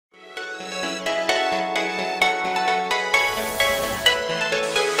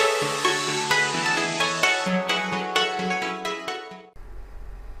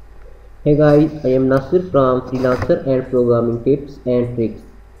Hey guys, I am Nasir from Freelancer and Programming Tips and Tricks.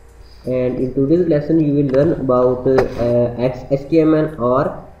 And in today's lesson, you will learn about XHTML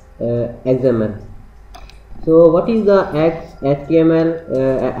or XML. So, what is the XHTML?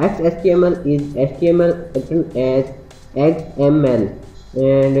 XHTML is HTML written as XML,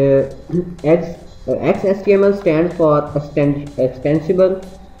 and XHTML stands for Extensible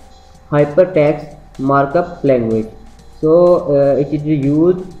Hypertext Markup Language. So it is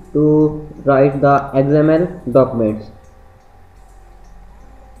used to write the XML documents.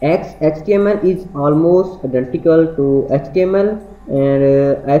 XHTML is almost identical to HTML, and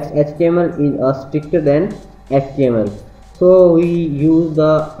XHTML is stricter than HTML. So we use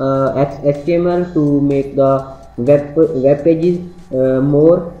the XHTML to make the web pages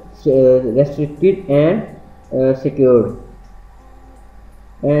more restricted and secured.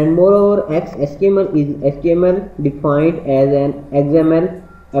 And moreover, XHTML is HTML defined as an XML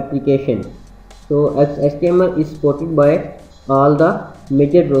application. So XHTML is supported by all the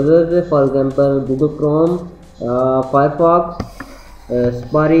major browsers, for example Google Chrome, Firefox,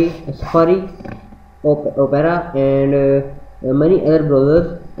 Safari, Opera, and many other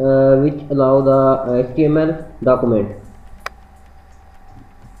browsers which allow the HTML document.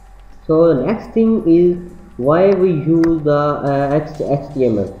 So the next thing is why we use the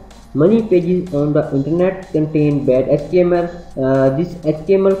HTML. Many pages on the internet contain bad HTML. This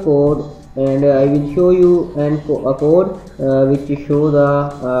HTML code, and I will show you a code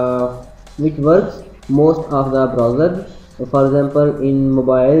which works most of the browsers. For example, in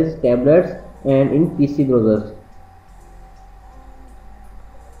mobiles, tablets, and in PC browsers.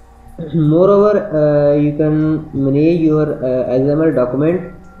 Moreover, you can manage your XML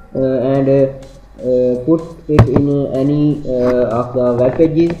document and put it in any of the web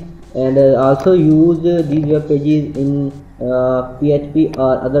pages, and also use these web pages in PHP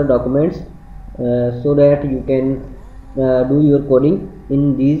or other documents so that you can do your coding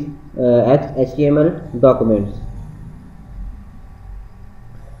in these HTML documents.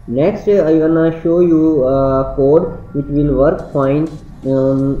 Next, I wanna show you code which will work fine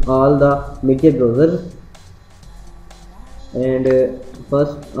on all the major browsers. And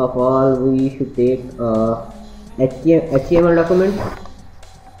first of all, we should take HTML document,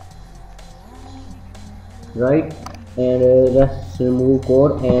 right? And just remove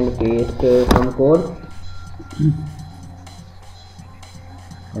code and paste some code.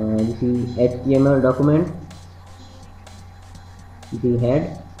 This is HTML document. This is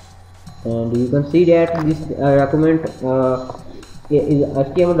head, and you can see that this document is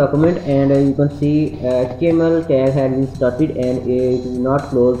HTML document, and you can see HTML tag has been started and it is not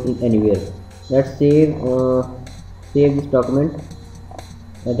closed in anywhere. Let's save this document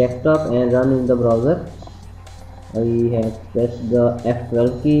a desktop and run in the browser. I have pressed the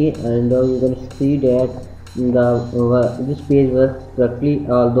F12 key, and you can see that this page works correctly,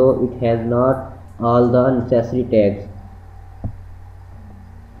 although it has not all the necessary tags.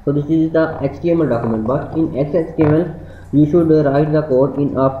 So this is the HTML document, but in XHTML you should write the code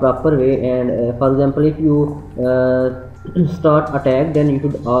in a proper way. And for example, if you start a tag, then you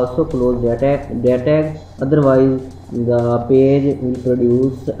should also close that tag, otherwise the page will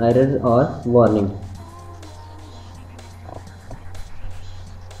produce errors or warning.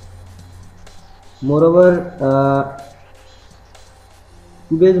 Moreover,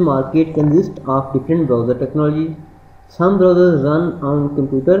 today's market consists of different browser technologies. Some browsers run on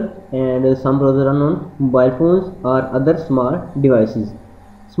computer, and some browsers run on mobile phones or other small devices.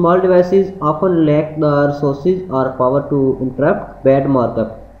 Small devices often lack the resources or power to interrupt bad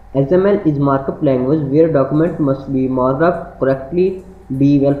markup. XML is markup language where document must be marked up correctly,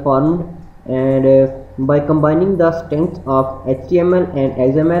 be well formed, and by combining the strengths of HTML and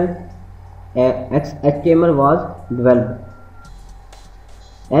XML, XHTML was developed.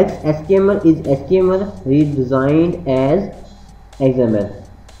 XHTML is HTML redesigned as XML.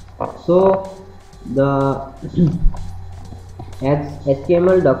 So the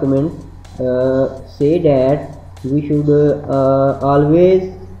XHTML document say that we should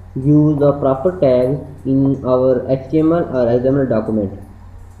always use the proper tag in our HTML or XML document,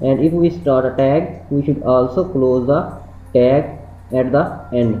 and if we start a tag, we should also close the tag at the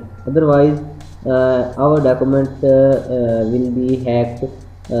end, otherwise our document will be hacked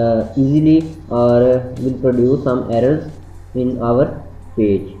easily, or will produce some errors in our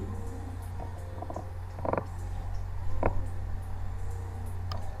page.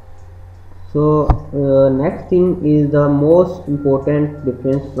 So next thing is the most important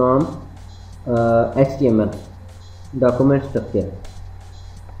difference from HTML document structure.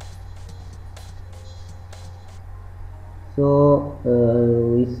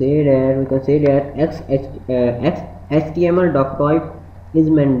 we can say that XHTML doc type is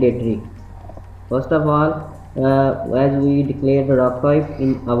mandatory. First of all, as we declare the doc type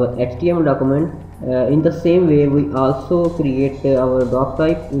in our HTML document, in the same way we also create our doc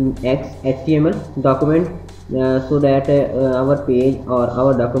type in XHTML document, so that our page or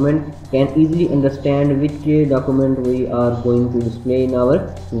our document can easily understand which document we are going to display in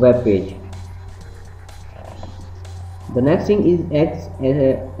our web page. The next thing is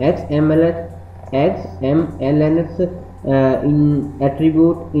XML in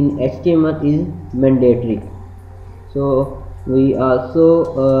attribute in HTML is mandatory. So we also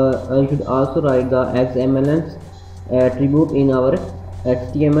I should also write the XML attribute in our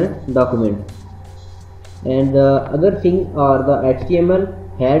HTML document. And the other things are the HTML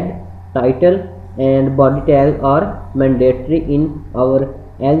head, title and body tag are mandatory in our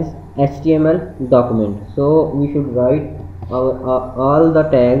HTML document. So we should write all the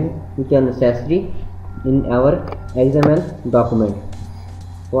tags which are necessary in our XML document.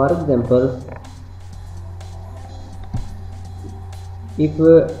 For example, if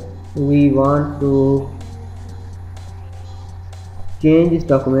we want to change this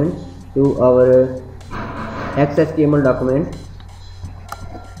document to our XHTML document,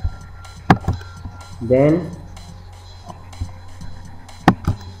 then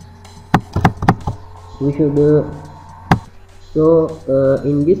we should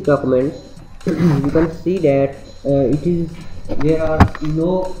in this document you can see that there are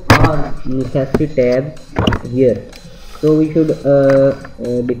no necessary tags here. So we should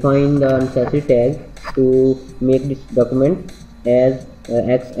define the necessary tag to make this document as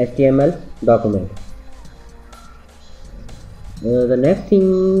XHTML document. The next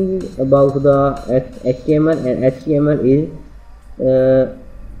thing about the HTML and HTML is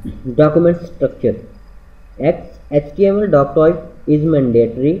document structure. HTML doc type is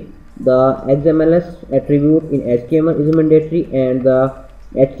mandatory. The XML attribute in HTML is mandatory, and the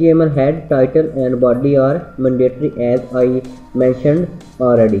HTML head, title and body are mandatory, as I mentioned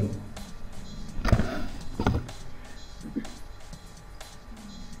already.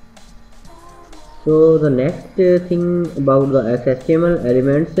 So the next thing about the HTML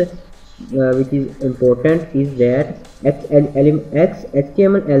elements which is important is that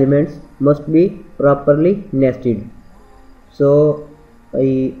HTML elements must be properly nested. So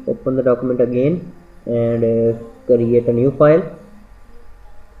I open the document again and create a new file,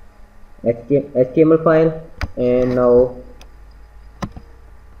 HTML file, and now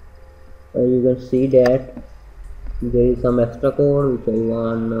you can see that there is some extra code which I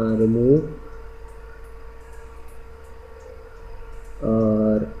want to remove,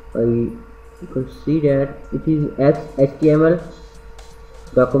 or you can see that it is HTML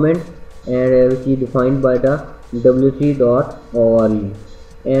document and which is defined by the w3.org,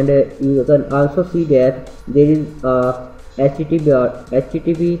 and you can also see that there is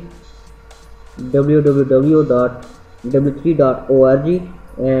http www.w3.org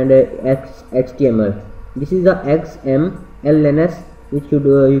and XHTML. This is the XML which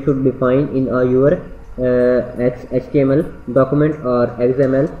you should define in your HTML document or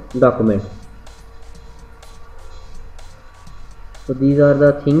XML document. So these are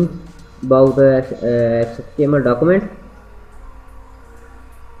the things about the HTML document.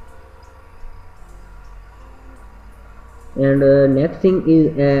 And next thing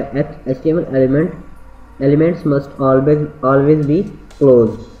is HTML elements must always be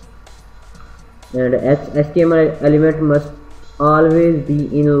closed, and HTML element must always be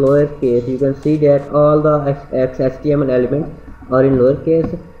in lowercase. You can see that all the HTML elements are in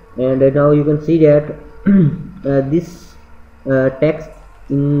lowercase, and now you can see that this text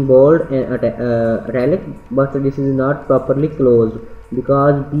in bold and italic, but this is not properly closed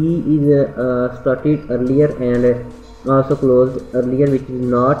because B is started earlier and also closed earlier, which is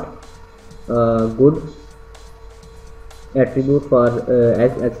not good attribute for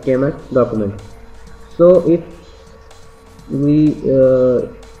HTML document. So if we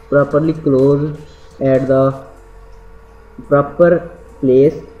properly close at the proper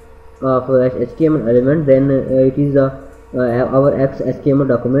place of HTML element, then it is our XHTML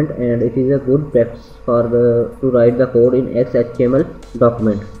document, and it is a good practice for to write the code in XHTML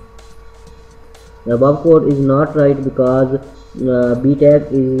document. The above code is not right because B tag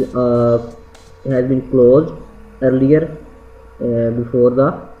has been closed earlier before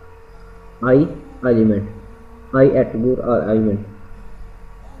the I element, I attribute or element.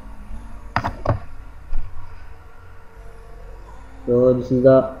 So this is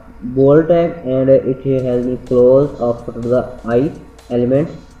the bold tag, and it has been closed after the I element,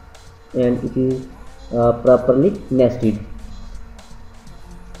 and it is properly nested.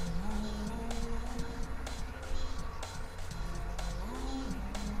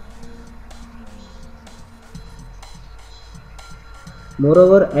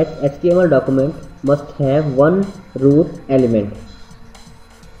 Moreover, HTML document must have one root element,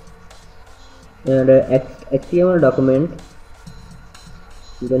 and HTML document,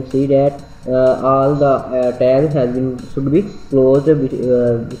 you can see that all the tags should be closed, which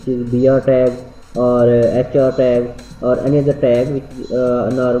is BR tag or HR tag or any other tag, which is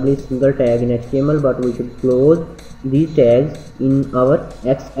normally single tag in HTML, but we should close these tags in our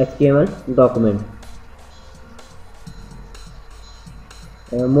XHTML document.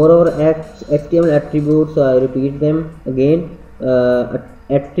 Moreover, HTML attributes, I repeat them again.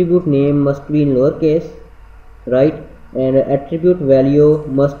 Attribute name must be in lowercase, right? And attribute value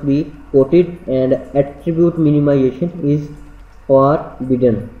must be quoted, and attribute minimization is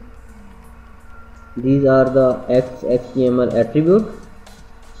forbidden. These are the XHTML attributes.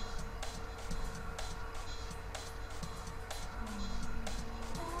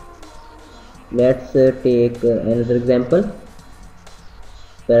 Let's take another example.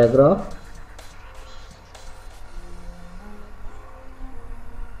 Paragraph.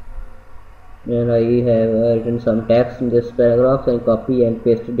 And I have written some text in this paragraph, and copy and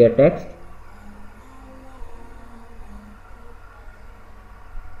paste their text.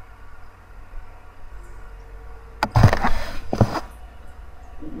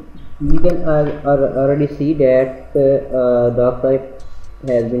 You can already see that doc type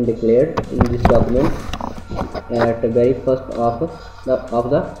has been declared in this document at the very first of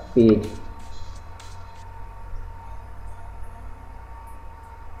the page.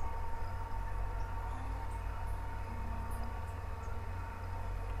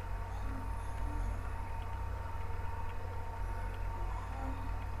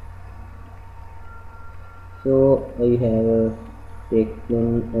 So I have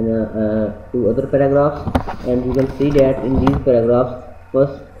taken two other paragraphs, and you can see that in these paragraphs,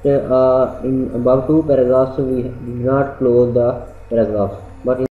 first in above two paragraphs we did not close the paragraphs, but in